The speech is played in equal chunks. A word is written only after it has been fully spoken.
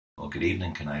good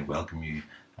evening. Can I welcome you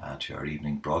to our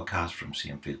evening broadcast from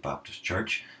St. Field Baptist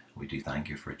Church. We do thank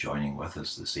you for joining with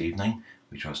us this evening.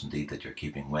 We trust indeed that you're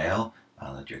keeping well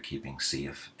and that you're keeping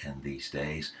safe in these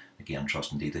days. Again,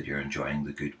 trust indeed that you're enjoying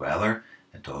the good weather.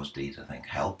 It does indeed, I think,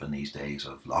 help in these days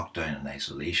of lockdown and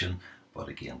isolation. But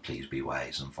again, please be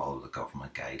wise and follow the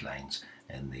government guidelines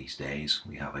in these days.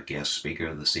 We have a guest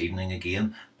speaker this evening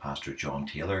again, Pastor John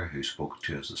Taylor, who spoke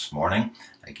to us this morning.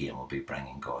 Again, we'll be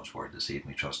bringing God's word this evening.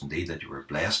 We trust indeed that you were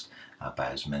blessed by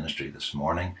his ministry this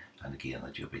morning, and again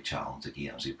that you'll be challenged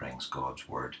again as he brings God's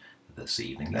word this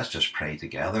evening. Let's just pray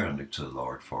together and look to the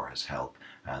Lord for his help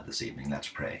this evening. Let's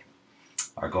pray.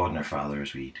 Our God and our Father,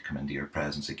 as we come into your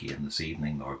presence again this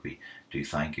evening, Lord, we do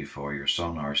thank you for your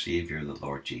Son, our Saviour, the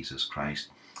Lord Jesus Christ.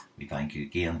 We thank you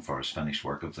again for his finished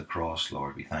work of the cross,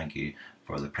 Lord. We thank you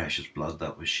for the precious blood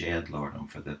that was shed, Lord, and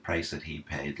for the price that he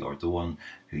paid, Lord. The one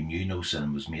who knew no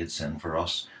sin was made sin for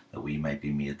us, that we might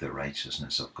be made the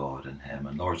righteousness of God in him.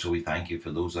 And Lord, so we thank you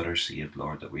for those that are saved,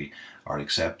 Lord, that we are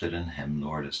accepted in him,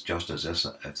 Lord. It's just as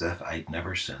if I'd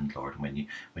never sinned, Lord. When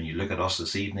you look at us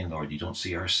this evening, Lord, you don't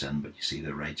see our sin, but you see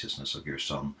the righteousness of your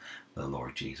Son, the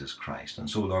Lord Jesus Christ. And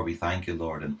so, Lord, we thank you,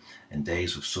 Lord, in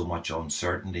days of so much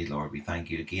uncertainty, Lord, we thank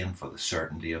you again for the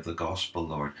certainty of the gospel,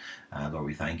 Lord. Lord,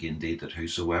 we thank you indeed that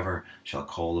whosoever shall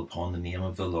call upon the name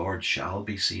of the Lord shall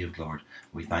be saved, Lord.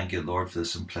 We thank you, Lord, for the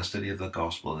simplicity of the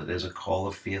gospel. It is a call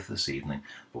of faith this evening,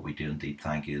 but we do indeed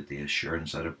thank you the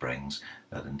assurance that it brings,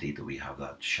 that indeed that we have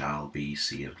that shall be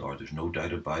saved, Lord. There's no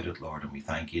doubt about it, Lord, and we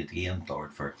thank you again,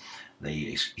 Lord, for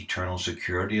the eternal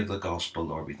security of the gospel,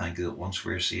 Lord. We thank you that once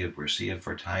we're saved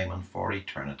for time and for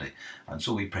eternity. And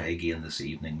so we pray again this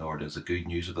evening, Lord, as the good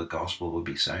news of the gospel will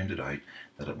be sounded out,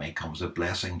 that it may come as a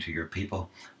blessing to your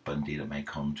people, but indeed it may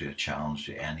come to a challenge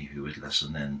to any who would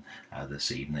listen in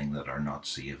this evening that are not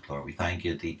saved, Lord. We thank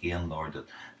you again, Lord,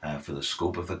 that for the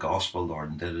scope of the gospel,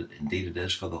 Lord, indeed it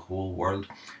is for the whole world.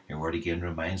 Your word again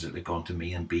reminds us, look unto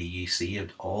me and be ye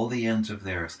saved, all the ends of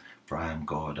the earth, for I am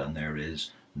God and there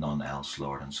is none else,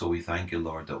 Lord. And so we thank you,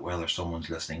 Lord, that whether someone's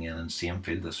listening in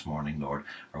Samefield this morning, Lord,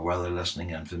 or whether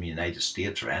listening in from the United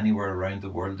States or anywhere around the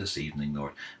world this evening,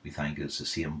 Lord, we thank you it's the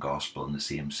same gospel and the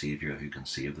same Saviour who can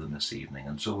save them this evening.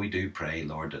 And so we do pray,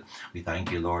 Lord, that we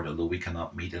thank you, Lord, although we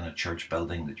cannot meet in a church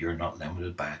building, that you're not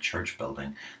limited by a church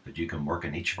building, that you can work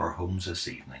in each of our homes this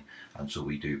evening. And so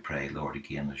we do pray, Lord,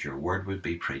 again, as your word would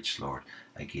be preached, Lord,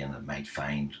 again, it might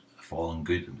find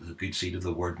the good seed of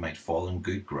the word might fall in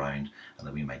good ground, and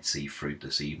that we might see fruit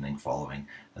this evening following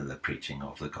the preaching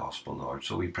of the gospel, Lord.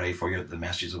 So we pray for you, the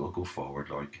message that will go forward,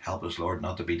 Lord. Help us, Lord,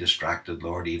 not to be distracted,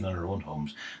 Lord, even in our own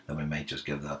homes, that we might just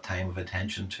give that time of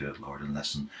attention to it, Lord, and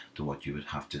listen to what you would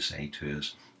have to say to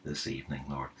us this evening,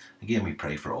 Lord. Again, we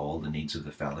pray for all the needs of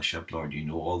the fellowship, Lord. You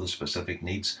know all the specific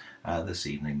needs this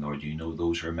evening, Lord. You know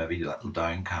those who are maybe a little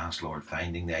downcast, Lord,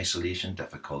 finding the isolation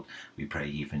difficult. We pray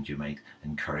even you might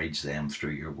encourage them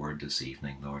through your word this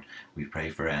evening, Lord. We pray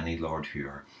for any, Lord, who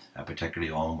are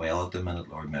particularly unwell at the minute,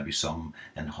 Lord, maybe some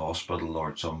in hospital,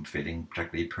 Lord, some feeling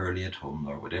particularly poorly at home,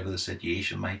 Lord, whatever the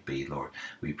situation might be, Lord,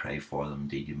 we pray for them.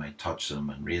 Indeed, you might touch them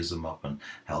and raise them up and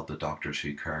help the doctors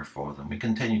who care for them. We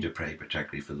continue to pray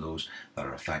particularly for those that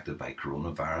are affected by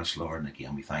coronavirus, Lord, and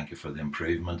again, we thank you for the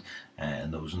improvement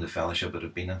in those in the fellowship that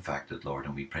have been infected, Lord,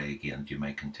 and we pray again that you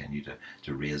might continue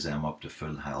to raise them up to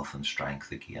full health and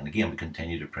strength again. Again, we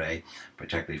continue to pray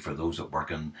particularly for those that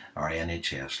work in our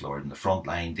NHS, Lord, in the front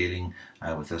line dealing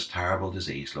with this terrible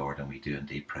disease, Lord, and we do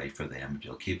indeed pray for them.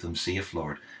 You'll keep them safe,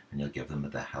 Lord, and you'll give them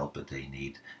the help that they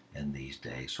need in these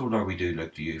days. So, Lord, we do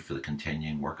look to you for the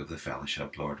continuing work of the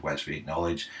fellowship, Lord. Whilst we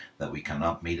acknowledge that we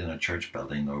cannot meet in a church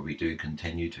building, Lord, we do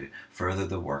continue to further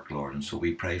the work, Lord, and so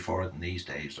we pray for it in these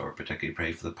days, Lord. Particularly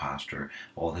pray for the pastor,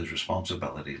 all his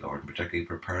responsibility, Lord, and particularly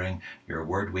preparing your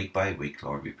word week by week,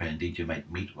 Lord. We pray indeed you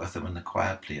might meet with him in the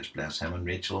quiet place. Bless him and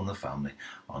Rachel and the family.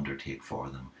 Undertake for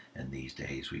them in these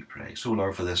days, we pray. So,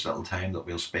 Lord, for this little time that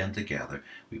we'll spend together,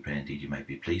 we pray indeed you might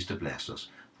be pleased to bless us.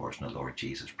 For us in the Lord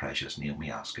Jesus' precious name we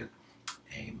ask it.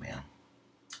 Amen.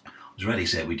 As already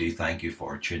said, we do thank you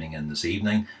for tuning in this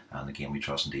evening, and again we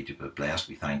trust indeed you've been blessed.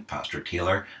 We thank Pastor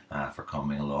Taylor for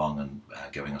coming along and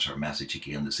giving us our message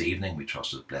again this evening. We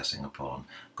trust his blessing upon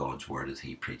God's word as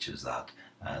he preaches that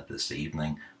this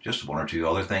evening. Just one or two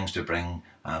other things to bring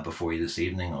before you this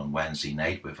evening. On Wednesday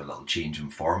night, we have a little change in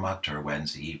format to our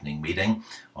Wednesday evening meeting.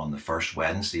 On the first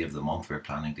Wednesday of the month, we're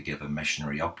planning to give a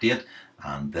missionary update.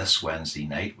 And this Wednesday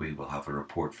night, we will have a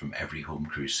report from Every Home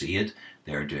Crusade.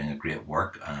 They're doing a great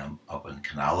work up in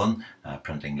Canallan,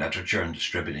 printing literature and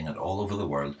distributing it all over the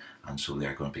world. And so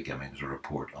they're going to be giving us a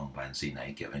report on Wednesday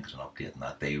night, giving us an update on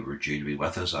that. They were due to be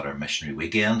with us at our missionary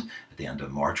weekend at the end of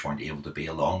March, weren't able to be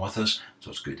along with us. So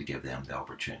it's good to give them the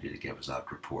opportunity to give us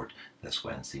that report this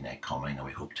Wednesday night coming. And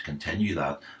we hope to continue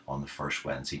that on the first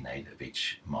Wednesday night of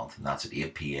each month. And that's at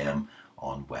 8 p.m.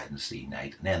 on Wednesday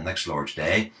night. And then next Lord's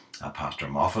Day, Pastor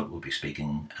Moffat will be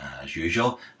speaking as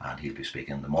usual, and he'll be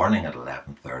speaking in the morning at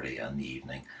 11:30 and the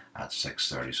evening at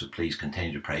 6:30. So please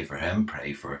continue to pray for him,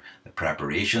 pray for the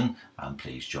preparation, and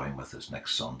please join with us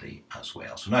next Sunday as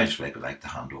well. So now I just would like to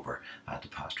hand over to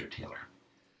Pastor Taylor.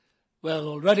 Well,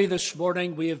 already this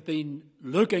morning we have been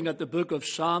looking at the book of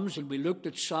Psalms, and we looked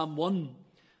at Psalm 1,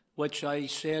 which I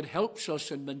said helps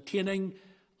us in maintaining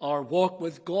our walk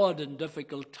with God in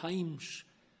difficult times.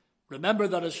 Remember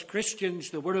that as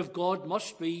Christians, the Word of God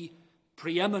must be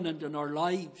preeminent in our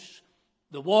lives.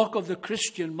 The walk of the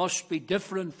Christian must be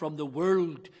different from the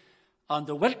world, and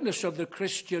the witness of the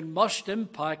Christian must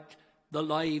impact the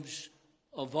lives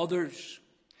of others.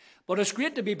 But it's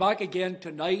great to be back again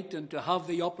tonight and to have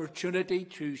the opportunity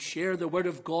to share the Word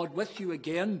of God with you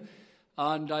again.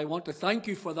 And I want to thank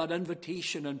you for that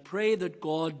invitation and pray that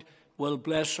God will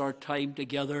bless our time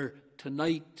together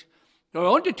tonight. Now, I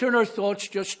want to turn our thoughts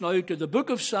just now to the book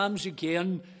of Psalms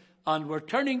again, and we're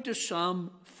turning to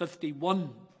Psalm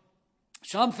 51.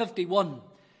 Psalm 51,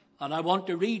 and I want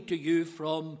to read to you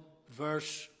from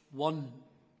verse 1.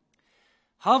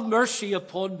 Have mercy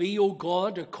upon me, O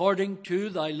God, according to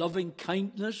thy loving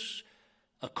kindness,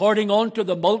 according unto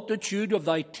the multitude of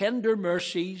thy tender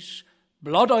mercies,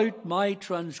 blot out my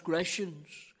transgressions.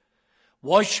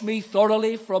 Wash me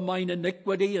thoroughly from mine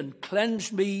iniquity and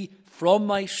cleanse me from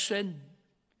my sin.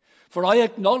 For I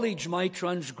acknowledge my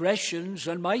transgressions,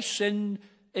 and my sin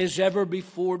is ever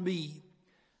before me.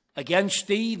 Against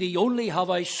thee, thee only have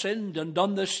I sinned and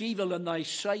done this evil in thy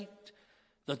sight,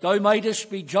 that thou mightest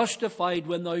be justified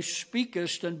when thou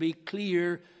speakest and be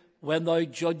clear when thou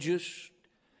judgest.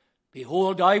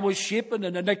 Behold, I was shapen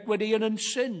in iniquity, and in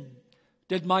sin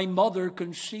did my mother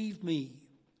conceive me.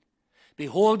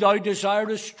 Behold, thou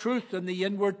desirest truth in the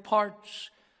inward parts,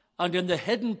 and in the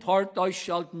hidden part thou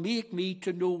shalt make me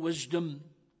to know wisdom.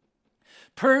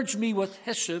 Purge me with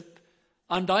hyssop,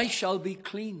 and I shall be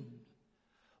clean.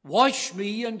 Wash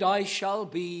me, and I shall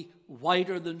be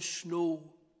whiter than snow.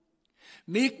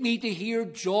 Make me to hear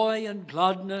joy and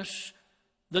gladness,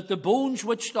 that the bones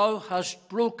which thou hast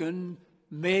broken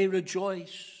may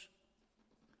rejoice.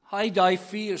 Hide thy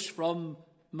face from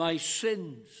my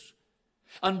sins,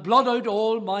 and blot out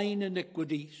all mine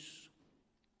iniquities.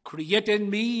 Create in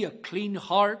me a clean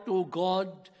heart, O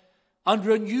God, and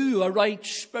renew a right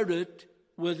spirit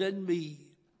within me.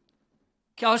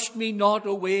 Cast me not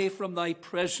away from thy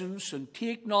presence, and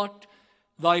take not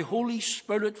thy Holy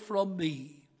Spirit from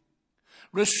me.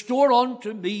 Restore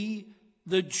unto me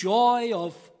the joy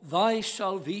of thy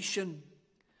salvation,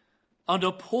 and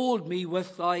uphold me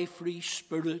with thy free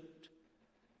spirit.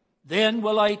 Then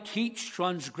will I teach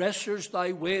transgressors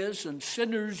thy ways, and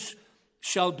sinners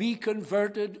shall be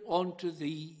converted unto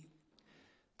thee.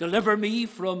 Deliver me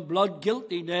from blood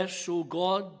guiltiness, O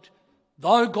God,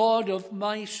 thou God of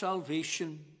my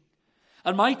salvation.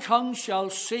 And my tongue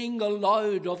shall sing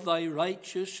aloud of thy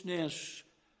righteousness.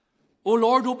 O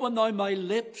Lord, open thou my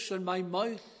lips, and my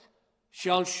mouth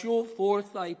shall show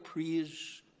forth thy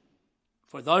praise.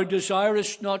 For thou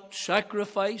desirest not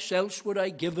sacrifice, else would I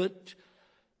give it.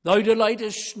 Thou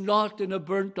delightest not in a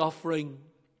burnt offering.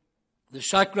 The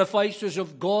sacrifices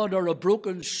of God are a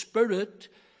broken spirit,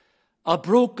 a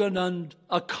broken and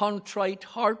a contrite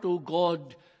heart, O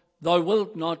God, thou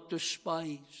wilt not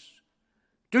despise.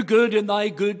 Do good in thy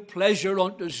good pleasure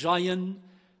unto Zion.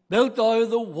 Build thou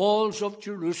the walls of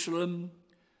Jerusalem.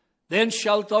 Then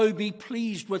shalt thou be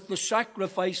pleased with the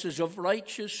sacrifices of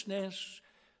righteousness,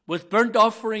 with burnt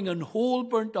offering and whole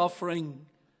burnt offering.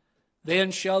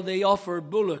 Then shall they offer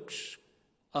bullocks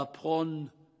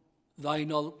upon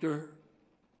thine altar.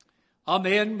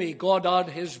 Amen. May God add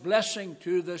his blessing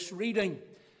to this reading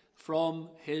from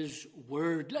his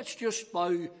word. Let's just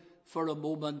bow for a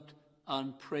moment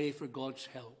and pray for God's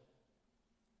help.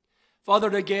 Father,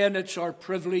 again, it's our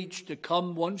privilege to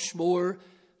come once more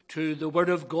to the Word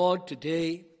of God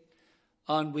today.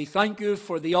 And we thank you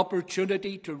for the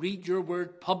opportunity to read your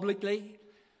word publicly.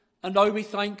 And now we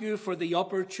thank you for the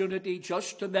opportunity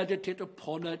just to meditate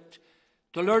upon it,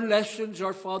 to learn lessons,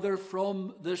 our Father,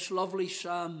 from this lovely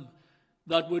psalm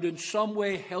that would in some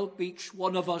way help each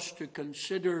one of us to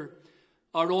consider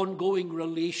our ongoing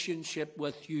relationship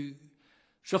with you.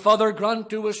 So, Father, grant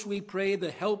to us, we pray,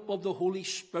 the help of the Holy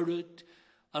Spirit,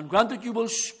 and grant that you will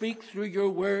speak through your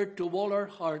word to all our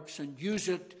hearts and use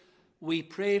it, we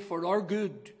pray, for our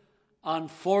good and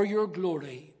for your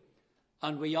glory.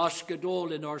 And we ask it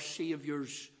all in our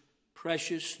Saviour's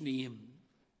precious name.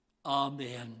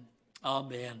 Amen.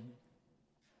 Amen.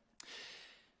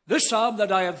 This psalm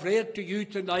that I have read to you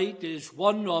tonight is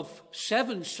one of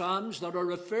 7 psalms that are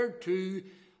referred to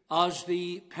as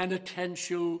the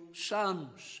penitential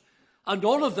psalms. And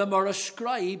all of them are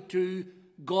ascribed to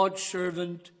God's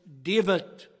servant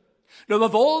David. Now,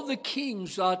 of all the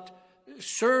kings that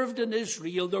served in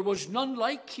Israel, there was none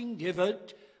like King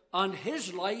David, and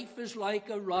his life is like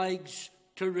a rags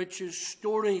to riches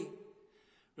story.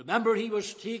 Remember, he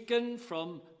was taken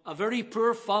from a very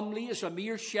poor family as a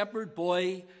mere shepherd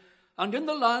boy, and in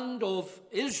the land of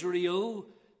Israel,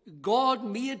 God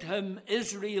made him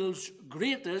Israel's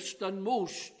greatest and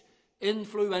most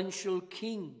influential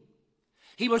king.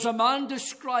 He was a man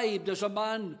described as a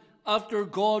man after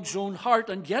God's own heart,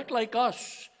 and yet, like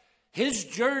us, his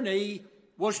journey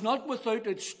was not without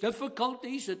its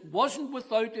difficulties, it wasn't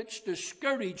without its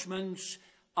discouragements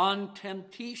and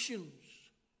temptations.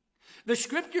 The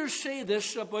scriptures say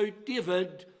this about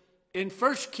David in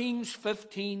 1 Kings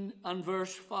 15 and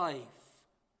verse 5.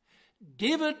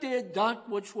 David did that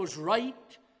which was right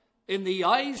in the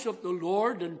eyes of the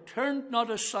Lord, and turned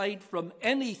not aside from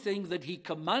anything that he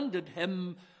commanded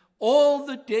him all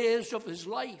the days of his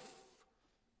life,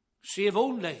 save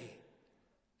only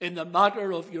in the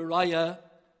matter of Uriah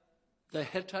the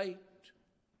Hittite.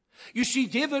 You see,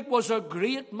 David was a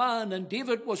great man, and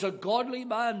David was a godly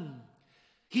man.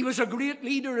 He was a great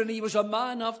leader, and he was a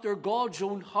man after God's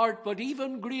own heart. But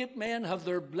even great men have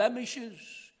their blemishes,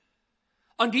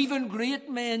 and even great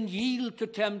men yield to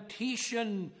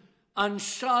temptation and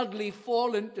sadly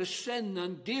fall into sin,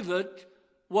 and David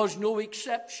was no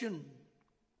exception.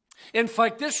 In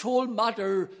fact, this whole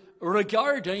matter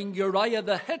regarding Uriah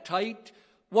the Hittite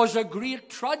was a great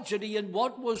tragedy in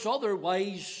what was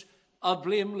otherwise a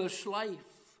blameless life.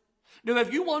 Now,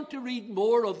 if you want to read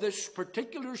more of this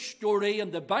particular story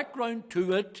and the background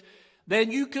to it,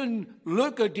 then you can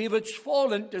look at David's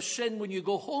fall into sin when you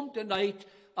go home tonight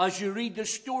as you read the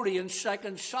story in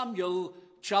 2 Samuel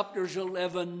chapters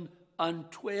 11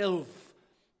 and 12.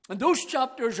 And those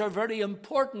chapters are very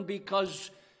important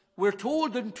because we're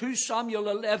told in 2 Samuel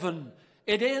 11,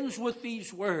 it ends with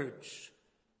these words: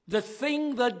 the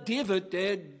thing that David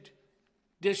did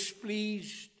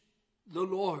displeased the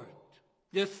Lord.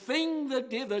 The thing that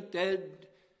David did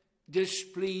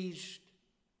displeased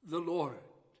the Lord.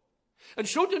 And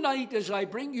so tonight, as I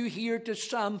bring you here to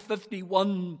Psalm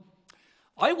 51,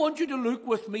 I want you to look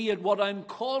with me at what I'm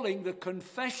calling the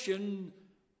confession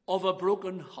of a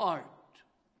broken heart.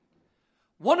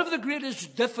 One of the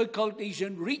greatest difficulties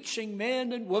in reaching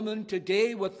men and women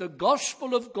today with the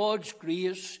gospel of God's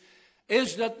grace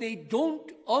is that they don't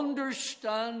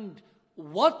understand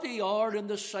what they are in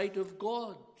the sight of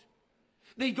God.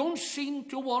 They don't seem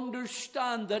to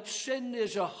understand that sin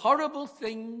is a horrible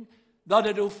thing, that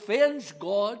it offends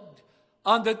God,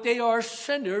 and that they are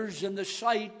sinners in the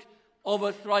sight of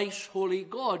a thrice holy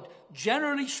God.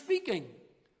 Generally speaking,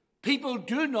 people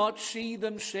do not see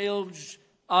themselves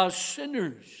as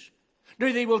sinners.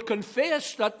 Now, they will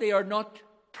confess that they are not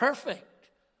perfect.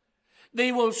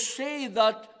 They will say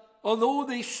that although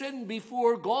they sin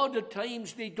before God at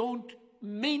times, they don't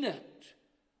mean it.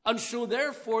 And so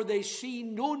therefore they see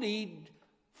no need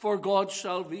for God's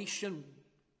salvation.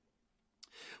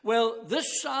 Well,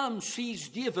 this psalm sees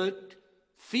David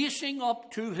facing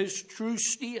up to his true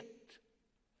state.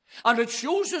 And it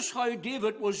shows us how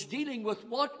David was dealing with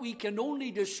what we can only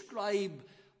describe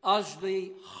as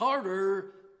the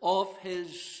horror of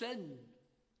his sin.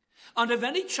 And if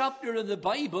any chapter in the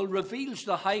Bible reveals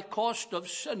the high cost of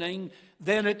sinning,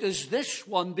 then it is this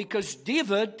one, because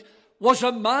David was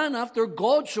a man after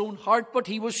God's own heart, but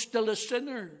he was still a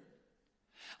sinner.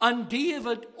 And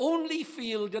David only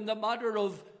failed in the matter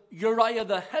of Uriah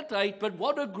the Hittite, but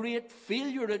what a great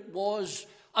failure it was,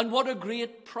 and what a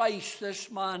great price this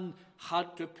man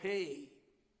had to pay.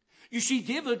 You see,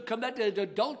 David committed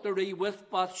adultery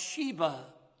with Bathsheba.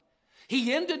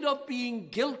 He ended up being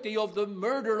guilty of the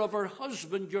murder of her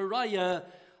husband Uriah,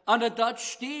 and at that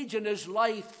stage in his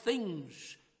life,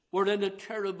 things were in a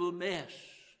terrible mess.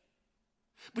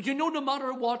 But you know, no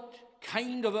matter what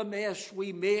kind of a mess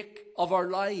we make of our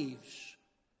lives,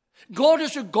 God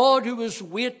is a God who is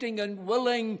waiting and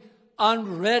willing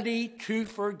and ready to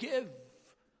forgive.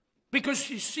 Because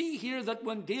you see here that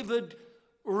when David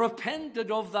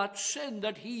repented of that sin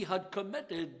that he had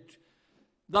committed,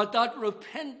 that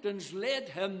repentance led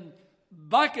him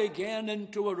back again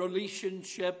into a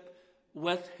relationship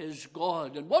with his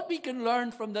God. And what we can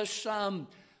learn from this psalm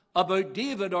about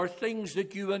David are things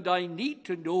that you and I need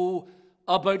to know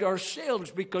about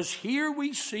ourselves, because here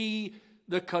we see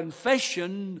the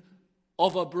confession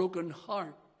of a broken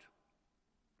heart.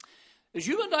 As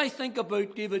you and I think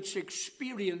about David's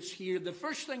experience here, the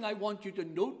first thing I want you to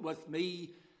note with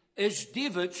me is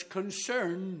David's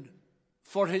concern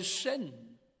for his sin.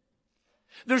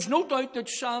 There's no doubt that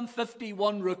Psalm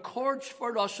 51 records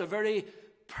for us a very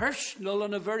personal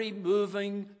and a very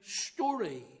moving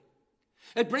story.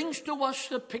 It brings to us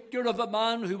the picture of a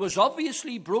man who was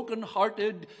obviously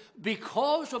broken-hearted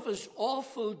because of his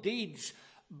awful deeds,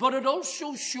 but it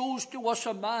also shows to us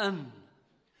a man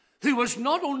who was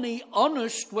not only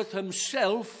honest with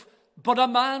himself, but a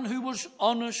man who was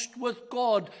honest with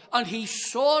God. And he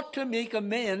sought to make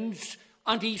amends,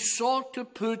 and he sought to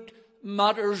put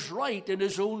matters right in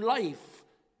his own life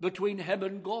between him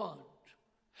and God.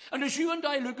 And as you and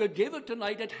I look at David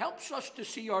tonight, it helps us to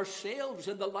see ourselves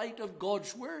in the light of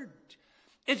God's word.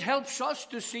 It helps us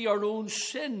to see our own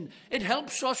sin. It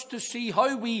helps us to see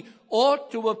how we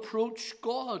ought to approach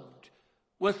God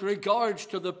with regards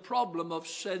to the problem of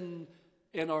sin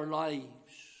in our lives.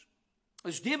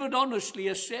 As David honestly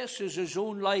assesses his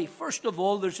own life, first of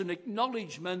all, there's an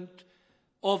acknowledgement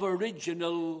of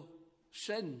original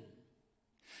sin.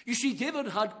 You see, David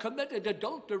had committed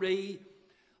adultery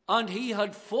and he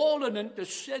had fallen into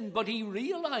sin, but he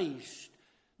realized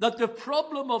that the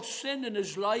problem of sin in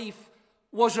his life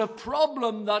was a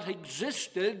problem that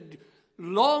existed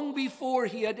long before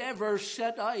he had ever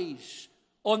set eyes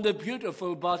on the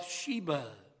beautiful Bathsheba.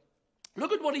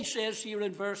 Look at what he says here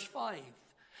in verse 5.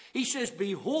 He says,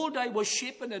 "Behold, I was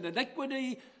shapen in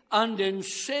iniquity, and in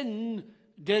sin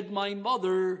did my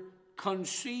mother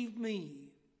conceive me."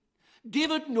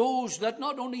 David knows that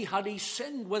not only had he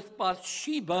sinned with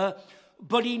Bathsheba,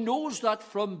 but he knows that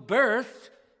from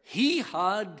birth he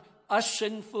had a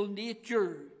sinful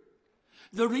nature.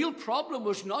 The real problem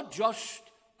was not just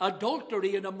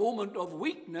adultery in a moment of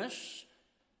weakness.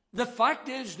 The fact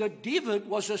is that David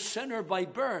was a sinner by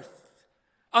birth,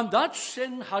 and that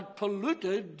sin had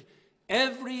polluted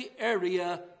every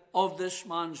area of this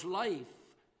man's life.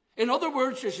 In other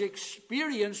words, his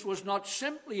experience was not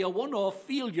simply a one-off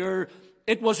failure,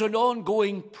 it was an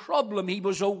ongoing problem. He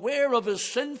was aware of his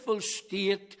sinful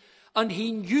state, and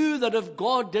he knew that if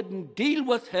God didn't deal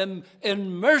with him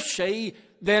in mercy,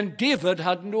 then David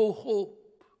had no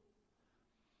hope.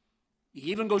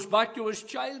 He even goes back to his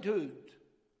childhood,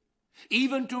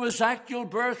 even to his actual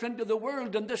birth into the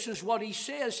world, and this is what he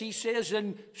says. He says,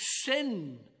 "In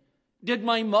sin did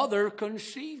my mother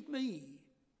conceive me."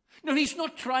 Now, he's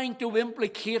not trying to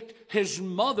implicate his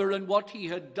mother in what he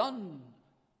had done.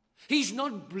 He's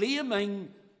not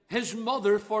blaming his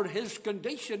mother for his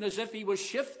condition as if he was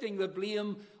shifting the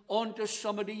blame onto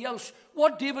somebody else.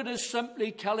 What David is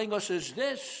simply telling us is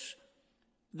this,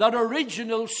 that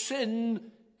original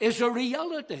sin is a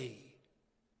reality,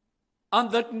 and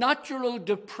that natural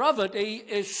depravity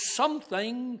is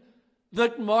something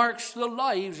that marks the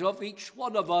lives of each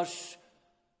one of us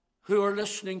who are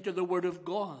listening to the Word of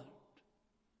God.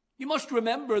 You must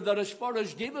remember that as far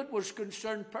as David was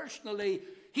concerned personally,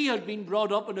 he had been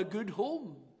brought up in a good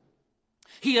home.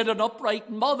 He had an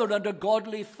upright mother and a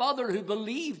godly father who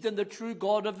believed in the true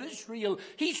God of Israel.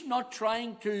 He's not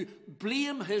trying to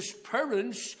blame his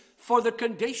parents for the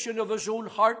condition of his own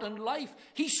heart and life.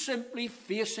 He's simply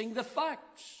facing the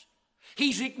facts.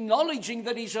 He's acknowledging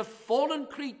that he's a fallen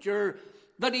creature,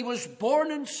 that he was born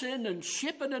in sin and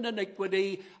shapen in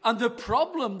iniquity, and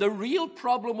the real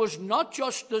problem was not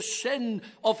just the sin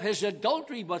of his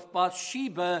adultery with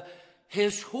Bathsheba.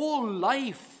 His whole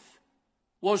life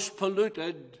was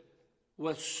polluted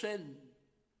with sin.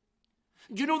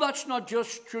 You know, that's not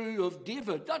just true of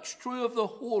David, that's true of the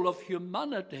whole of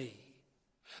humanity.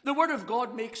 The Word of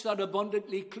God makes that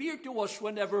abundantly clear to us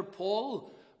whenever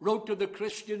Paul wrote to the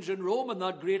Christians in Rome in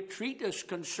that great treatise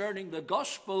concerning the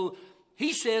gospel.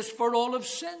 He says, "For all have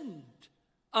sinned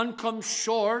and come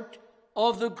short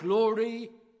of the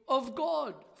glory of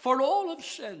God." For all have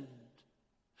sinned.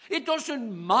 It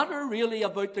doesn't matter really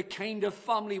about the kind of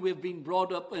family we've been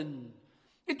brought up in.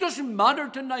 It doesn't matter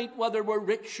tonight whether we're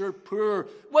rich or poor,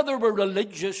 whether we're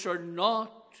religious or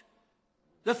not.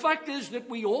 The fact is that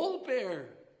we all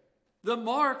bear the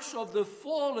marks of the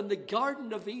fall in the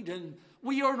Garden of Eden.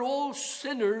 We are all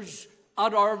sinners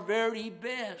at our very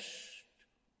best.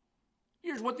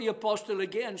 Here's what the apostle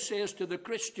again says to the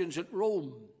Christians at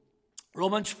Rome.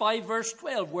 Romans 5 verse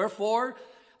 12, "Wherefore,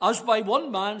 As by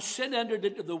one man sin entered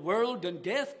into the world, and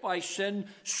death by sin,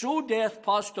 so death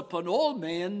passed upon all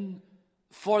men,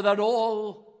 for that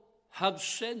all have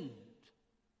sinned.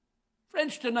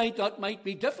 Friends, tonight that might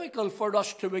be difficult for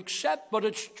us to accept, but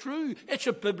it's true. It's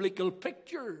a biblical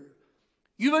picture.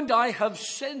 You and I have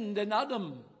sinned in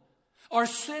Adam. Our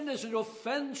sin is an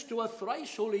offense to a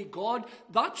thrice holy God.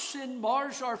 That sin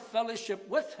mars our fellowship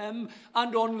with him,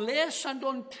 and unless and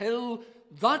until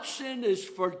that sin is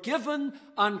forgiven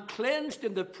and cleansed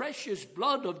in the precious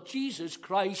blood of Jesus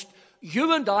Christ,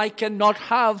 you and I cannot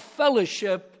have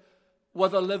fellowship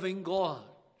with a living God.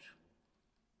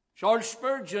 Charles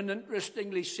Spurgeon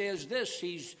interestingly says this.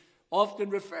 He's often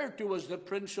referred to as the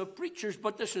Prince of Preachers,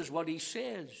 but this is what he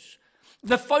says.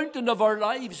 The fountain of our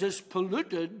lives is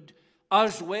polluted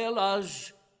as well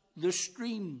as the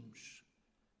streams.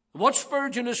 What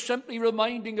Spurgeon is simply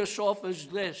reminding us of is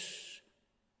this.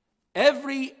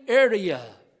 Every area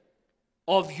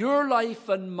of your life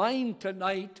and mine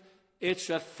tonight, it's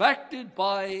affected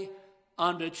by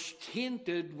and it's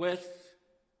tainted with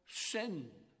sin.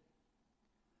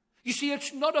 You see,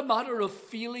 it's not a matter of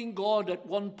feeling God at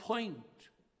one point.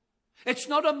 It's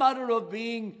not a matter of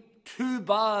being too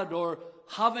bad or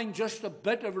having just a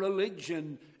bit of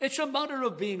religion. It's a matter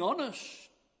of being honest.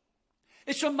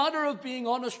 It's a matter of being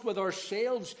honest with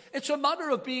ourselves. It's a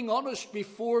matter of being honest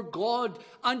before God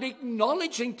and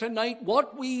acknowledging tonight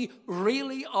what we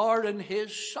really are in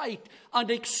his sight and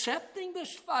accepting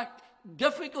this fact,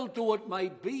 difficult though it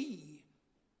might be,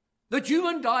 that you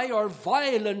and I are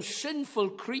vile and sinful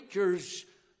creatures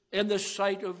in the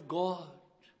sight of God.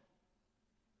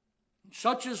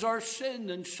 Such is our sin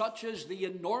and such is the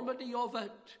enormity of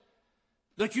it,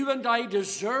 that you and I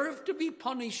deserve to be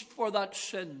punished for that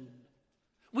sin.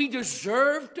 We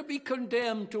deserve to be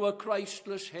condemned to a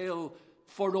Christless hell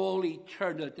for all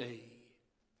eternity.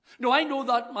 Now, I know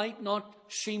that might not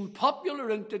seem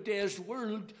popular in today's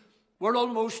world, where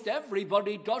almost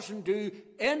everybody doesn't do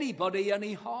anybody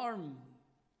any harm.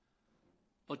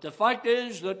 But the fact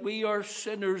is that we are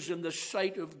sinners in the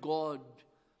sight of God.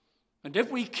 And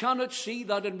if we cannot see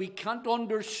that and we can't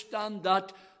understand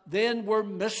that, then we're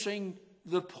missing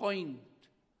the point.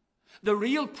 The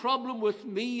real problem with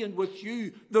me and with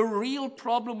you, the real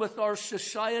problem with our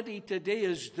society today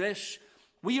is this.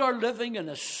 We are living in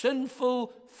a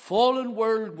sinful, fallen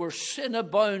world where sin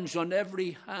abounds on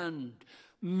every hand.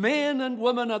 Men and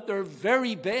women at their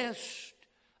very best,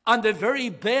 and the very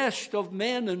best of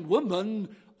men and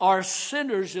women are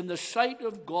sinners in the sight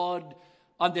of God,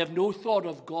 and they have no thought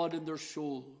of God in their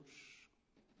souls.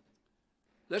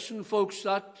 Listen, folks,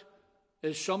 that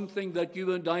is something that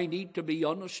you and I need to be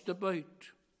honest about.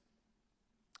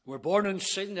 We're born in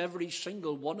sin, every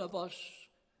single one of us,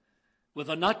 with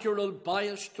a natural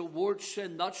bias towards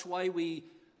sin. That's why we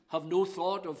have no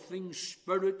thought of things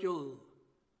spiritual.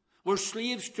 We're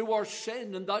slaves to our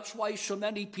sin, and that's why so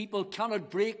many people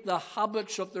cannot break the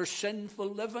habits of their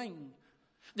sinful living.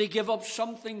 They give up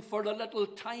something for a little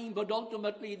time, but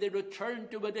ultimately they return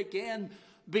to it again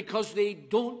because they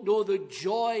don't know the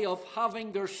joy of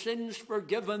having their sins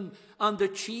forgiven and the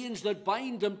chains that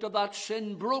bind them to that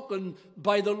sin broken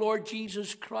by the Lord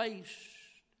Jesus Christ.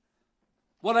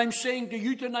 What I'm saying to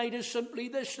you tonight is simply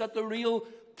this, that the real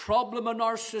problem in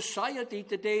our society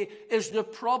today is the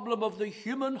problem of the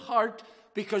human heart,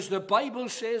 because the Bible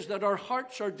says that our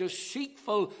hearts are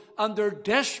deceitful and they're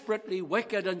desperately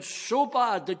wicked and so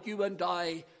bad that you and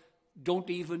I don't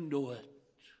even know it.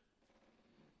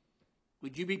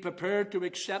 Would you be prepared to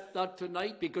accept that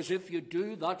tonight? Because if you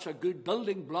do, that's a good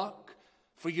building block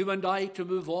for you and I to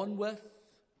move on with.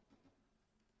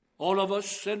 All of us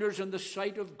sinners in the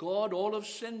sight of God, all have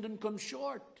sinned and come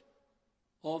short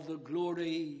of the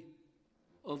glory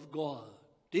of God.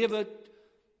 David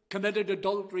committed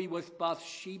adultery with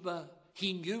Bathsheba.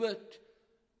 He knew it,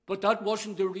 but that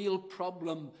wasn't the real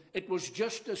problem. It was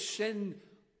just a sin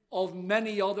of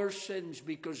many other sins,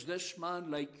 because this man,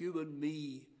 like you and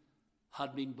me,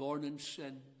 had been born in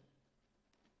sin.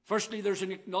 Firstly, there's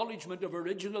an acknowledgement of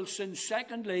original sin.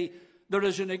 Secondly, there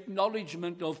is an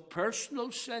acknowledgement of personal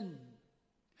sin.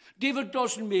 David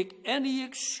doesn't make any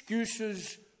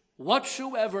excuses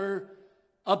whatsoever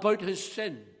about his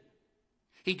sin.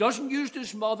 He doesn't use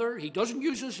his mother. He doesn't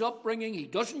use his upbringing. He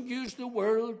doesn't use the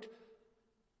world.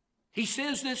 He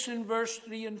says this in verse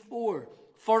 3 and 4.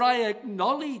 For I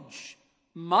acknowledge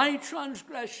my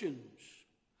transgressions,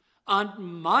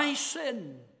 and my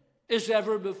sin is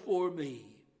ever before me.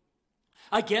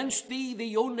 Against thee,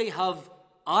 the only, have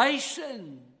I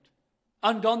sinned,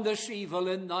 and done this evil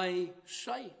in thy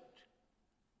sight.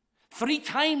 3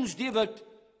 times David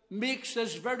makes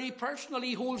this very personal.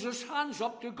 He holds his hands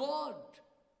up to God.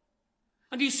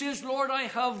 And he says, Lord, I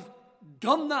have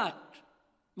done that.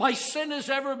 My sin is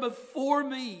ever before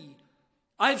me.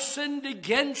 I've sinned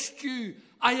against you.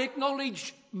 I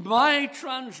acknowledge my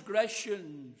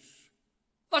transgressions.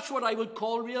 That's what I would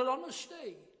call real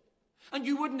honesty. And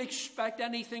you wouldn't expect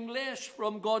anything less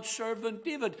from God's servant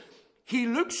David. He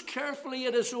looks carefully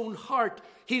at his own heart.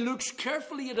 He looks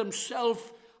carefully at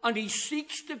himself, and he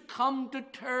seeks to come to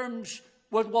terms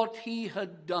with what he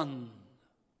had done.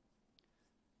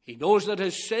 He knows that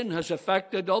his sin has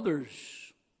affected others.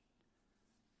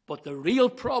 But the real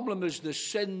problem is the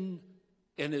sin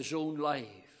in his own life.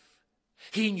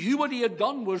 He knew what he had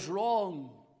done was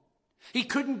wrong. He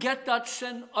couldn't get that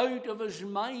sin out of his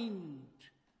mind.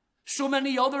 So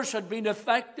many others had been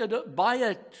affected by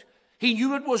it. He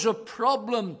knew it was a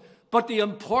problem, but the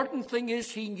important thing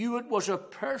is he knew it was a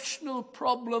personal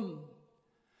problem.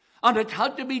 And it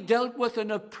had to be dealt with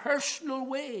in a personal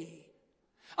way.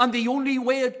 And the only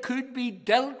way it could be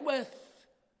dealt with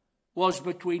was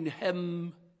between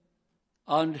him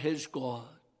and his God.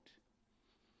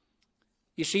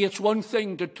 You see, it's one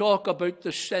thing to talk about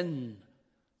the sin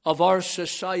of our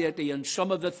society, and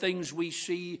some of the things we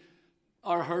see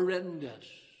are horrendous.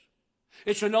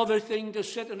 It's another thing to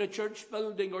sit in a church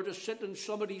building or to sit in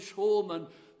somebody's home and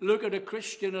look at a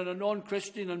Christian and a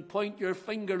non-Christian and point your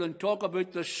finger and talk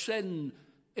about the sin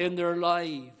in their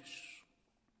lives.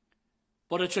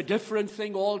 But it's a different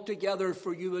thing altogether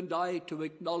for you and I to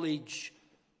acknowledge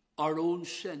our own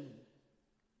sin.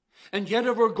 And yet,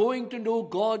 if we're going to know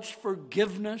God's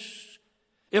forgiveness,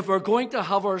 if we're going to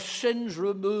have our sins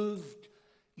removed,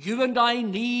 you and I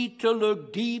need to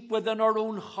look deep within our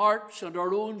own hearts and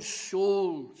our own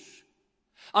souls.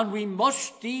 And we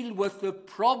must deal with the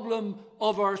problem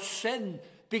of our sin,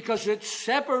 because it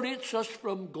separates us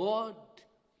from God.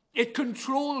 It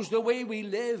controls the way we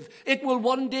live. It will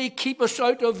one day keep us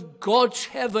out of God's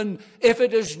heaven if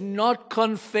it is not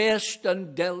confessed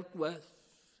and dealt with.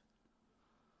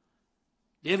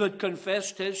 David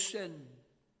confessed his sin.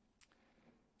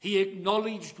 He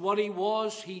acknowledged what he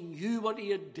was. He knew what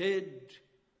he had did.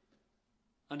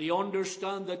 And he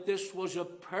understood that this was a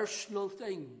personal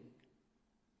thing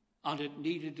and it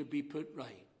needed to be put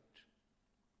right.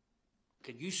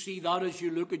 Can you see that as you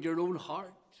look at your own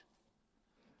heart?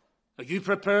 Are you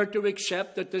prepared to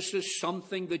accept that this is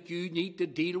something that you need to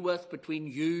deal with between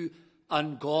you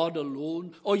and God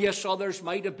alone? Oh yes, others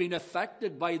might have been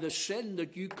affected by the sin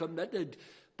that you committed,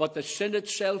 but the sin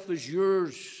itself is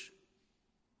yours,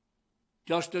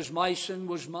 just as my sin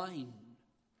was mine.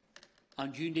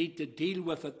 And you need to deal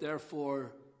with it,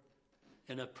 therefore,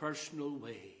 in a personal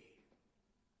way.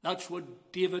 That's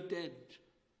what David did.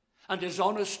 And his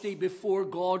honesty before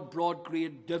God brought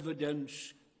great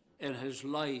dividends in his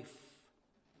life.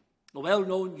 A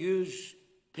well-known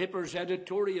newspaper's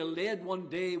editorial led one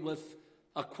day with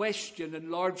a question in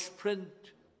large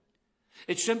print.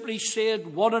 It simply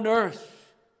said, "What on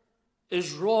earth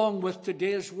is wrong with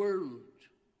today's world?"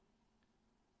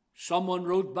 Someone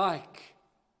wrote back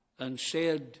and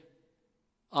said,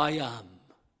 "I am."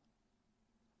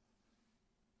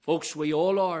 Folks, we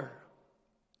all are,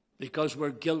 because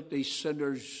we're guilty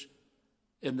sinners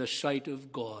in the sight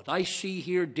of God. I see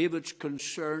here David's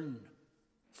concern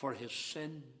for his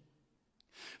sin.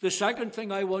 The second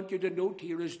thing I want you to note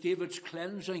here is David's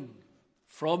cleansing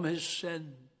from his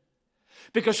sin.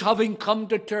 Because having come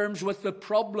to terms with the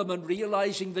problem and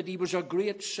realizing that he was a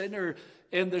great sinner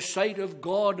in the sight of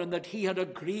God and that he had a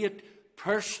great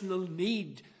personal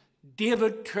need,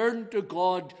 David turned to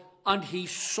God and he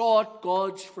sought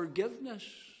God's forgiveness.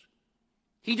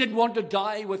 He didn't want to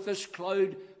die with this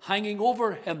cloud hanging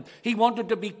over him. He wanted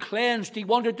to be cleansed. He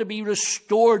wanted to be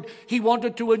restored. He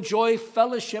wanted to enjoy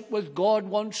fellowship with God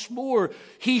once more.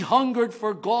 He hungered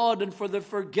for God and for the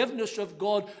forgiveness of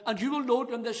God. And you will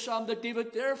note in this psalm that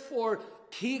David therefore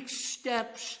takes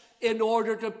steps in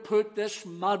order to put this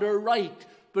matter right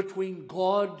between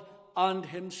God and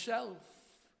himself.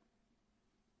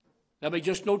 Let me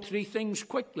just note three things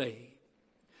quickly.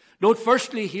 Note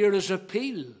firstly here his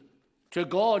appeal to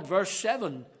God, verse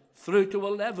 7 through to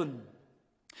 11.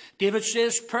 David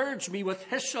says, "Purge me with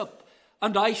hyssop,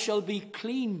 and I shall be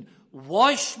clean.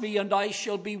 Wash me, and I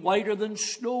shall be whiter than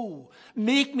snow.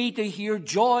 Make me to hear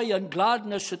joy and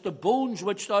gladness, that the bones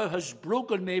which thou hast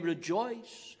broken may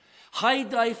rejoice.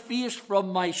 Hide thy face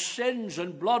from my sins,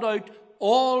 and blot out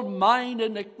all mine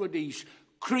iniquities.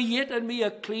 Create in me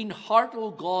a clean heart, O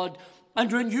God,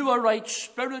 and renew a right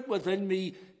spirit within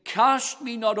me. Cast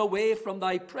me not away from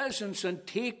thy presence, and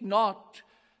take not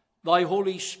thy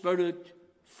Holy Spirit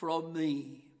from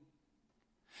me."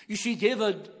 You see,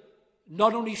 David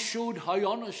not only showed how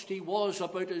honest he was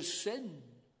about his sin,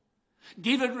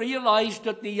 David realized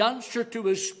that the answer to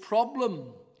his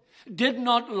problem did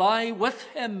not lie with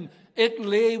him, it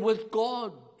lay with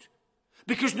God.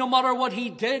 Because no matter what he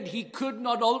did, he could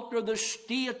not alter the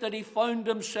state that he found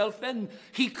himself in.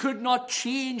 He could not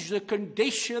change the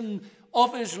condition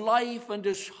of his life and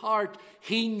his heart.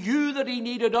 He knew that he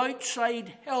needed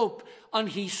outside help, and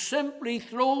he simply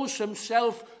throws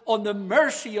himself on the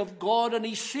mercy of God, and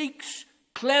he seeks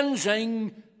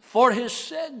cleansing for his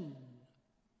sin.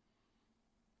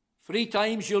 3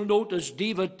 times you'll notice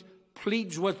David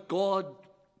pleads with God.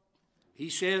 He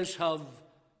says, have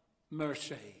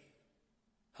mercy.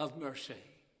 Have mercy.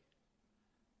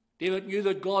 David knew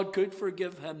that God could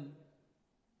forgive him.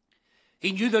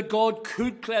 He knew that God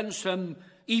could cleanse him.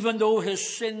 Even though his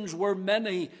sins were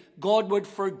many, God would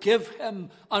forgive him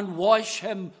and wash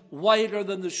him whiter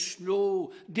than the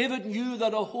snow. David knew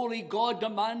that a holy God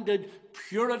demanded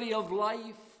purity of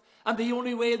life. And the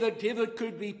only way that David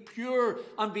could be pure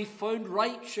and be found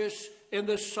righteous in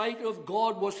the sight of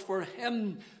God was for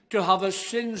him to have his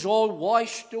sins all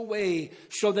washed away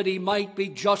so that he might be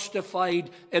justified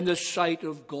in the sight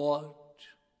of God.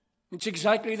 It's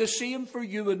exactly the same for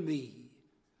you and me.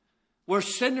 We're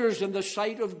sinners in the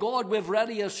sight of God. We've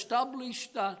already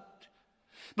established that.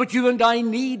 But you and I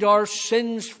need our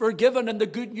sins forgiven. And the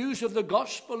good news of the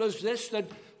gospel is this, that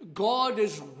God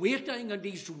is waiting and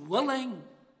he's willing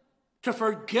to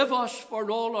forgive us for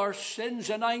all our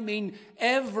sins, and I mean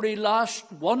every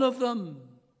last one of them.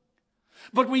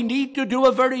 But we need to do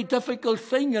a very difficult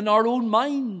thing in our own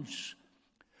minds.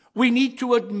 We need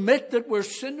to admit that we're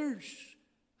sinners,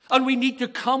 and we need to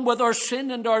come with our sin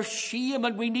and our shame,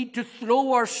 and we need to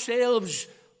throw ourselves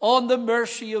on the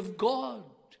mercy of God,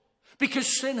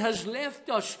 because sin has left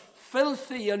us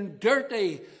filthy and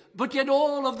dirty. But yet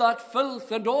all of that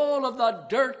filth and all of that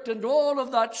dirt and all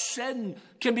of that sin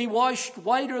can be washed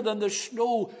whiter than the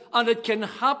snow, and it can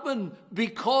happen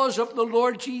because of the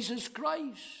Lord Jesus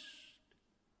Christ.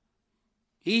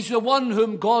 He's the one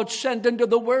whom God sent into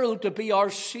the world to be our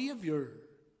Savior.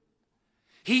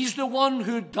 He's the one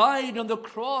who died on the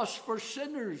cross for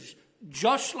sinners,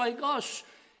 just like us.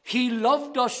 He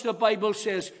loved us, the Bible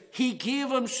says. He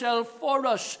gave himself for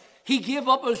us. He gave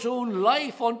up his own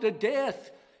life unto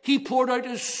death. He poured out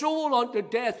his soul unto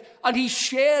death, and he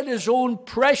shed his own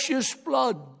precious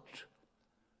blood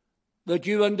that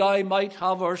you and I might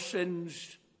have our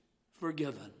sins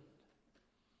forgiven.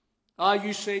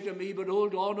 You say to me, but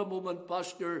hold on a moment,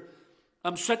 Pastor.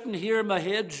 I'm sitting here, my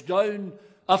head's down.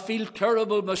 I feel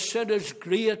terrible. My sin is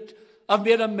great. I've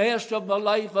made a mess of my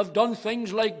life. I've done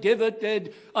things like David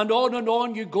did. And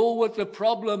on you go with the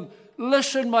problem.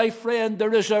 Listen, my friend,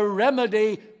 there is a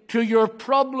remedy to your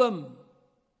problem.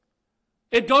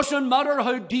 It doesn't matter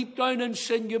how deep down in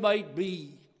sin you might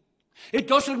be. It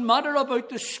doesn't matter about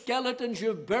the skeletons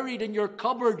you've buried in your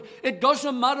cupboard. It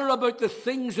doesn't matter about the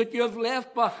things that you have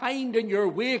left behind in your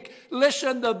wake.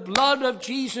 Listen, the blood of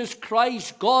Jesus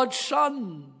Christ, God's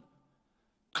Son,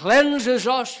 cleanses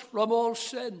us from all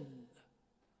sin.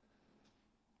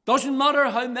 Doesn't matter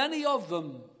how many of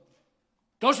them.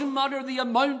 Doesn't matter the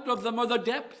amount of them or the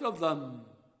depth of them.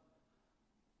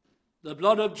 The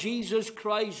blood of Jesus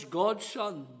Christ, God's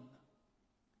Son,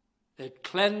 it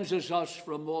cleanses us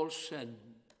from all sin.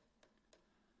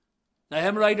 The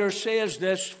hymn writer says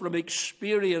this from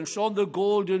experience. On the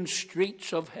golden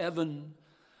streets of heaven,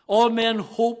 all men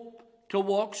hope to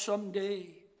walk someday.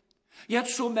 Yet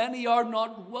so many are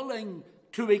not willing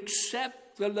to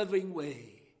accept the living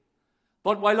way.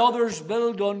 But while others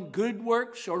build on good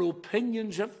works or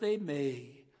opinions if they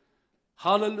may,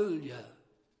 hallelujah,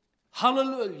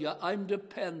 hallelujah, I'm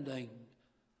depending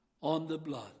on the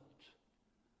blood.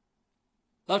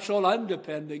 That's all I'm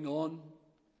depending on.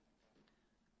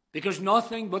 Because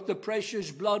nothing but the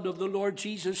precious blood of the Lord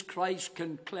Jesus Christ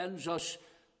can cleanse us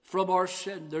from our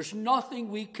sin. There's nothing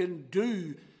we can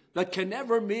do that can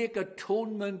ever make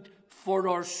atonement for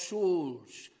our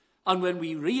souls. And when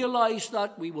we realize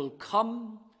that, we will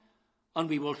come and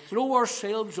we will throw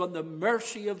ourselves on the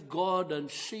mercy of God and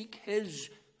seek his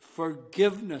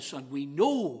forgiveness. And we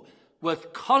know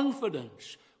with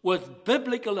confidence, with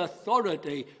biblical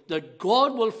authority, that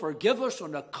God will forgive us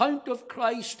on account of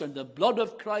Christ, and the blood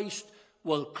of Christ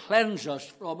will cleanse us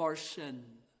from our sin.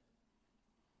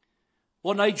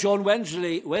 One night, John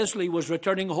Wesley was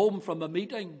returning home from a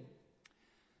meeting.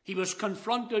 He was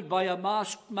confronted by a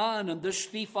masked man, and this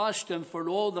thief asked him for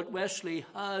all that Wesley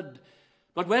had.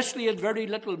 But Wesley had very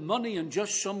little money and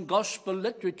just some gospel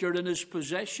literature in his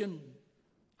possession.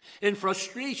 In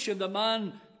frustration, the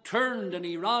man turned and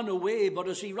he ran away. But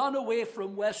as he ran away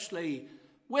from Wesley,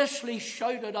 Wesley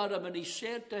shouted at him and he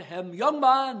said to him, "Young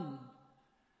man,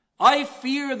 I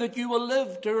fear that you will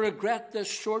live to regret this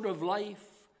sort of life.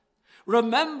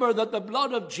 Remember that the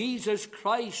blood of Jesus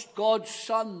Christ, God's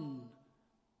Son,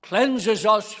 cleanses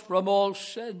us from all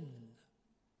sin.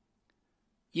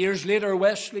 Years later,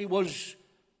 Wesley was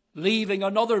leaving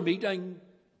another meeting,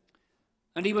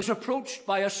 and he was approached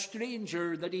by a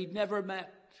stranger that he'd never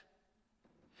met.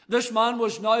 This man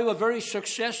was now a very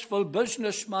successful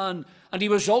businessman, and he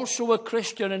was also a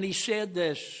Christian, and he said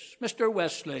this, "Mr.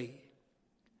 Wesley,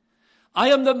 I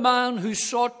am the man who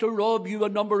sought to rob you a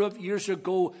number of years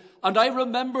ago, and I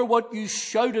remember what you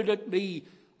shouted at me,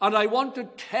 and I want to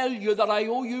tell you that I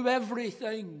owe you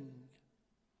everything."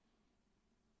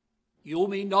 "You owe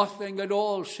me nothing at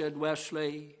all," said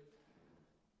Wesley.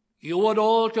 "You owe it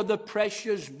all to the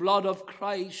precious blood of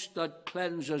Christ that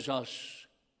cleanses us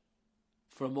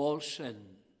from all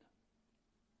sin."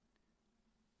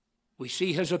 We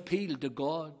see his appeal to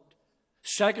God.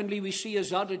 Secondly, we see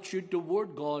his attitude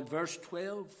toward God. Verse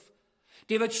 12.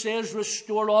 David says,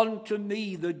 "Restore unto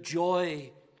me the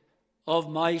joy of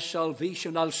my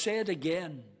salvation." I'll say it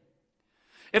again.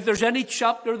 If there's any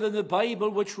chapter in the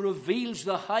Bible which reveals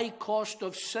the high cost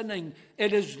of sinning,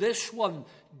 it is this one.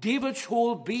 David's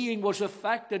whole being was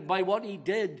affected by what he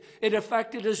did. It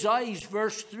affected his eyes,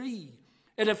 verse 3.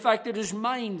 It affected his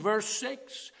mind, verse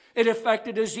 6. It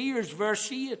affected his ears,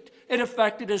 verse 8. It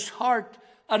affected his heart,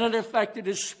 and it affected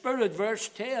his spirit, verse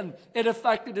 10. It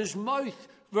affected his mouth,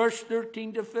 verse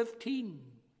 13 to 15.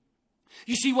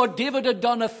 You see, what David had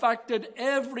done affected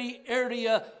every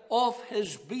area of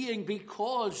his being,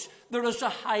 because there is a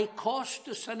high cost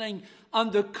to sinning,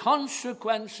 and the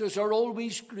consequences are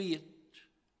always great.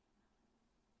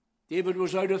 David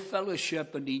was out of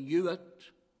fellowship, and he knew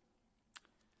it.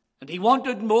 And he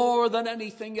wanted more than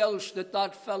anything else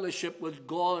that fellowship with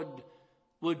God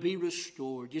would be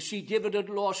restored. You see, David had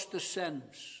lost the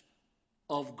sense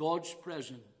of God's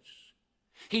presence.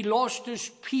 He lost his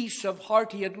peace of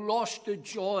heart. He had lost the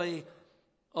joy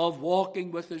of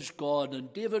walking with his God.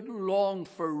 And David longed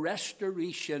for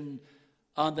restoration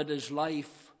and that his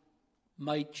life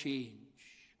might change.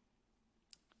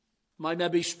 I may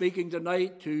be speaking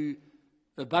tonight to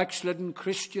the backslidden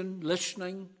Christian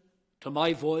listening to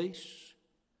my voice.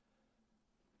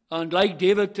 And like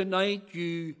David tonight,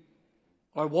 you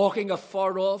are walking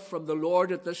afar off from the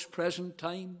Lord at this present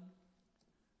time.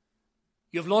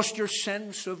 You've lost your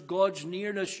sense of God's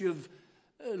nearness. You've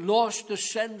lost the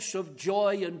sense of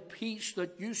joy and peace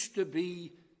that used to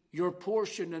be your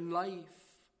portion in life.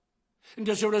 And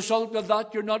as a result of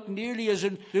that, you're not nearly as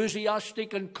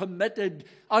enthusiastic and committed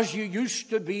as you used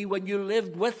to be when you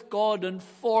lived with God and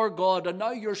for God. And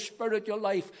now your spiritual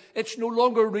life, it's no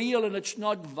longer real and it's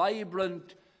not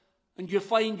vibrant. And you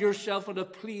find yourself in a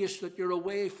place that you're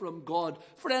away from God.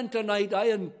 Friend, tonight I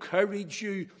encourage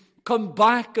you, come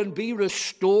back and be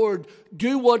restored.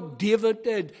 Do what David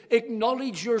did.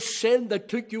 Acknowledge your sin that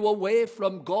took you away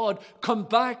from God. Come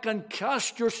back and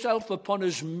cast yourself upon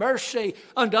his mercy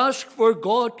and ask for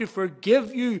God to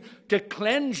forgive you, to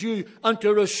cleanse you, and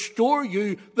to restore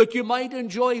you, that you might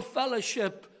enjoy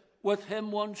fellowship with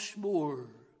him once more.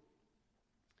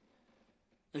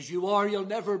 As you are, you'll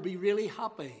never be really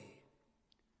happy.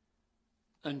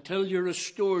 Until you're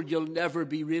restored, you'll never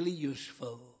be really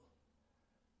useful.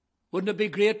 Wouldn't it be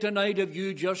great tonight if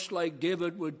you, just like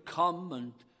David, would come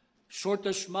and sort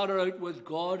this matter out with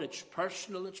God? It's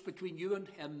personal, it's between you and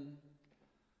him.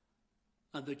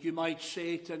 And that you might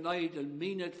say tonight and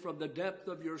mean it from the depth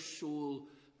of your soul,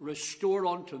 "Restore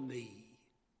unto me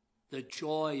the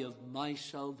joy of my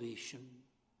salvation."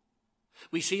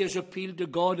 We see his appeal to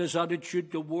God, his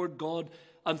attitude toward God,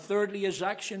 and thirdly, his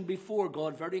action before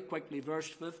God. Very quickly, verse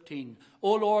 15.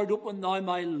 "O Lord, open thou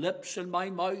my lips, and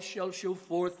my mouth shall show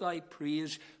forth thy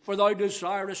praise. For thou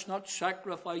desirest not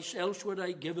sacrifice, else would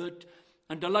I give it,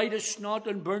 and delightest not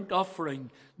in burnt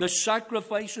offering. The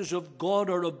sacrifices of God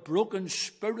are a broken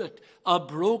spirit, a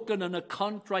broken and a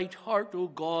contrite heart, O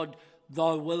God,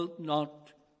 thou wilt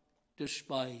not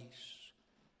despise."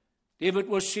 David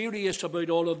was serious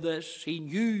about all of this. He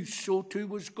knew so too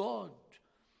was God.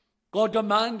 God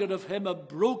demanded of him a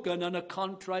broken and a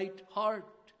contrite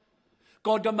heart.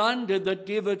 God demanded that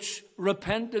David's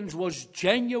repentance was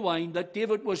genuine, that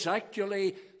David was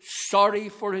actually sorry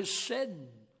for his sin.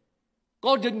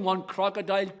 God didn't want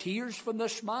crocodile tears from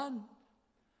this man.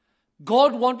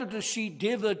 God wanted to see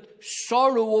David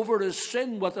sorrow over his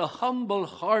sin with a humble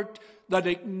heart that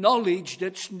acknowledged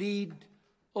its need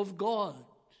of God.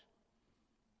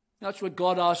 That's what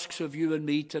God asks of you and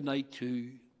me tonight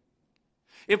too.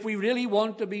 If we really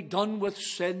want to be done with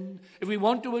sin, if we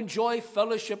want to enjoy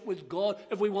fellowship with God,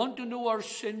 if we want to know our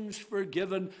sins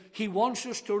forgiven, he wants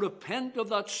us to repent of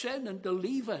that sin and to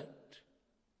leave it.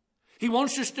 He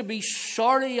wants us to be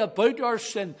sorry about our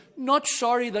sin, not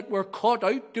sorry that we're caught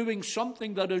out doing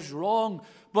something that is wrong,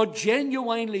 but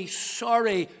genuinely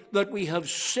sorry that we have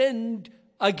sinned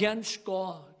against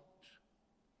God.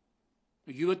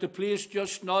 Are you at the place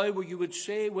just now where you would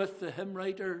say with the hymn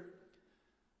writer,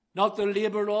 not the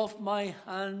labour of my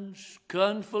hands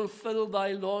can fulfill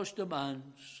thy law's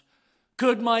demands.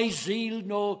 Could my zeal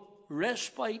no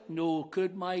respite know?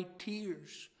 Could my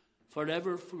tears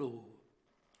forever flow?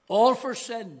 All for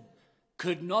sin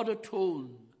could not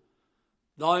atone.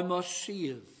 Thou must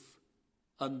save,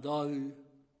 and thou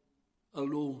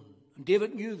alone. And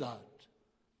David knew that.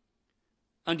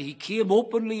 And he came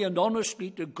openly and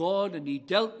honestly to God, and he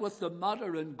dealt with the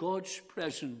matter in God's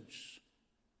presence.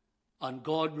 And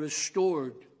God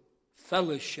restored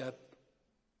fellowship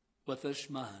with this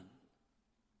man.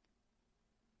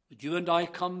 Would you and I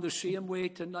come the same way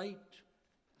tonight?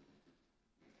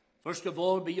 First of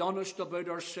all, be honest about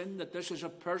our sin, that this is a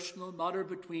personal matter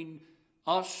between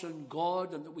us and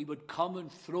God, and that we would come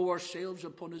and throw ourselves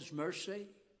upon his mercy.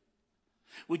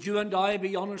 Would you and I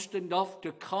be honest enough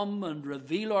to come and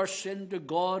reveal our sin to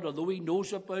God, although he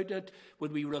knows about it?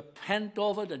 Would we repent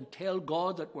of it and tell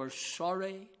God that we're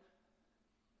sorry,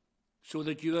 so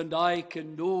that you and I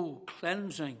can know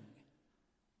cleansing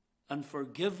and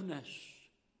forgiveness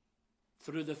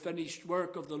through the finished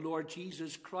work of the Lord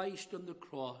Jesus Christ on the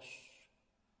cross?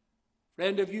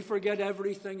 Friend, if you forget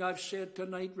everything I've said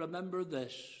tonight, remember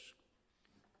this.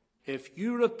 If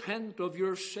you repent of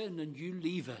your sin and you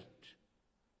leave it,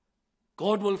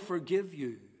 God will forgive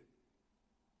you.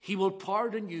 He will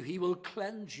pardon you. He will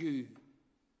cleanse you.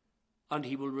 And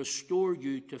he will restore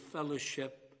you to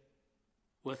fellowship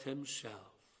with himself.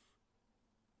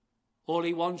 All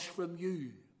he wants from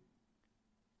you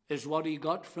is what he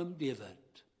got from David,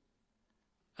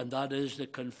 and that is the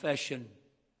confession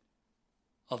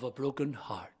of a broken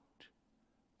heart.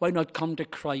 Why not come to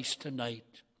Christ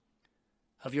tonight?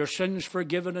 Have your sins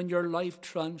forgiven and your life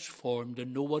transformed,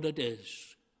 and know what it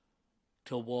is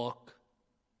to walk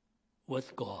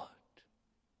with God.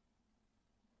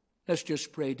 Let's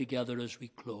just pray together as we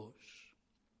close.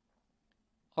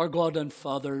 Our God and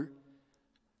Father,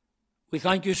 we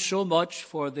thank you so much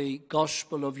for the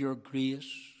gospel of your grace.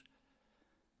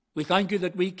 We thank you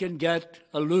that we can get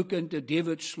a look into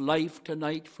David's life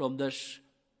tonight from this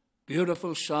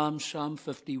beautiful Psalm, Psalm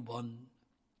 51,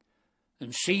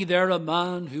 and see there a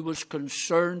man who was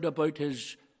concerned about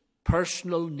his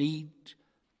personal need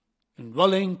and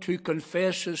willing to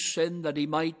confess his sin that he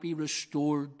might be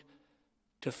restored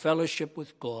to fellowship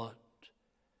with God.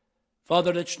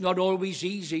 Father, it's not always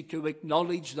easy to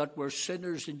acknowledge that we're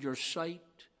sinners in your sight,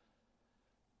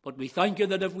 but we thank you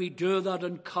that if we do that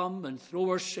and come and throw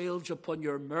ourselves upon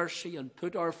your mercy and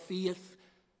put our faith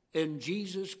in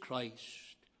Jesus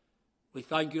Christ, we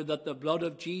thank you that the blood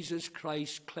of Jesus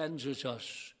Christ cleanses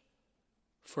us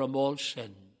from all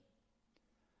sin.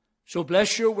 So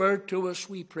bless your word to us,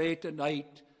 we pray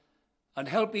tonight, and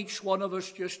help each one of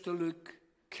us just to look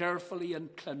carefully and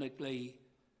clinically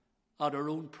at our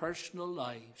own personal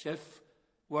lives. If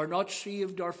we're not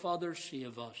saved, our Father,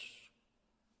 save us.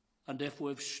 And if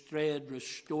we've strayed,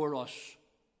 restore us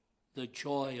the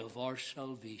joy of our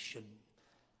salvation.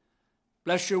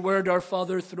 Bless your word, our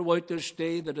Father, throughout this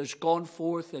day that has gone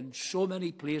forth in so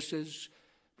many places.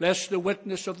 Bless the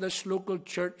witness of this local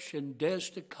church in days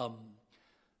to come.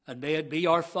 And may it be,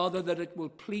 our Father, that it will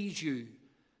please you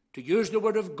to use the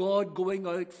word of God going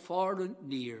out far and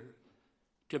near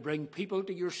to bring people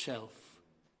to yourself,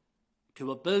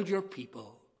 to build your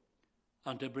people,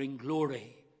 and to bring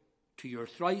glory to your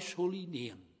thrice holy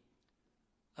name.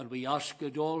 And we ask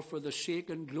it all for the sake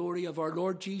and glory of our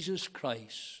Lord Jesus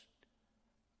Christ.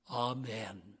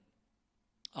 Amen.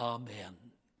 Amen.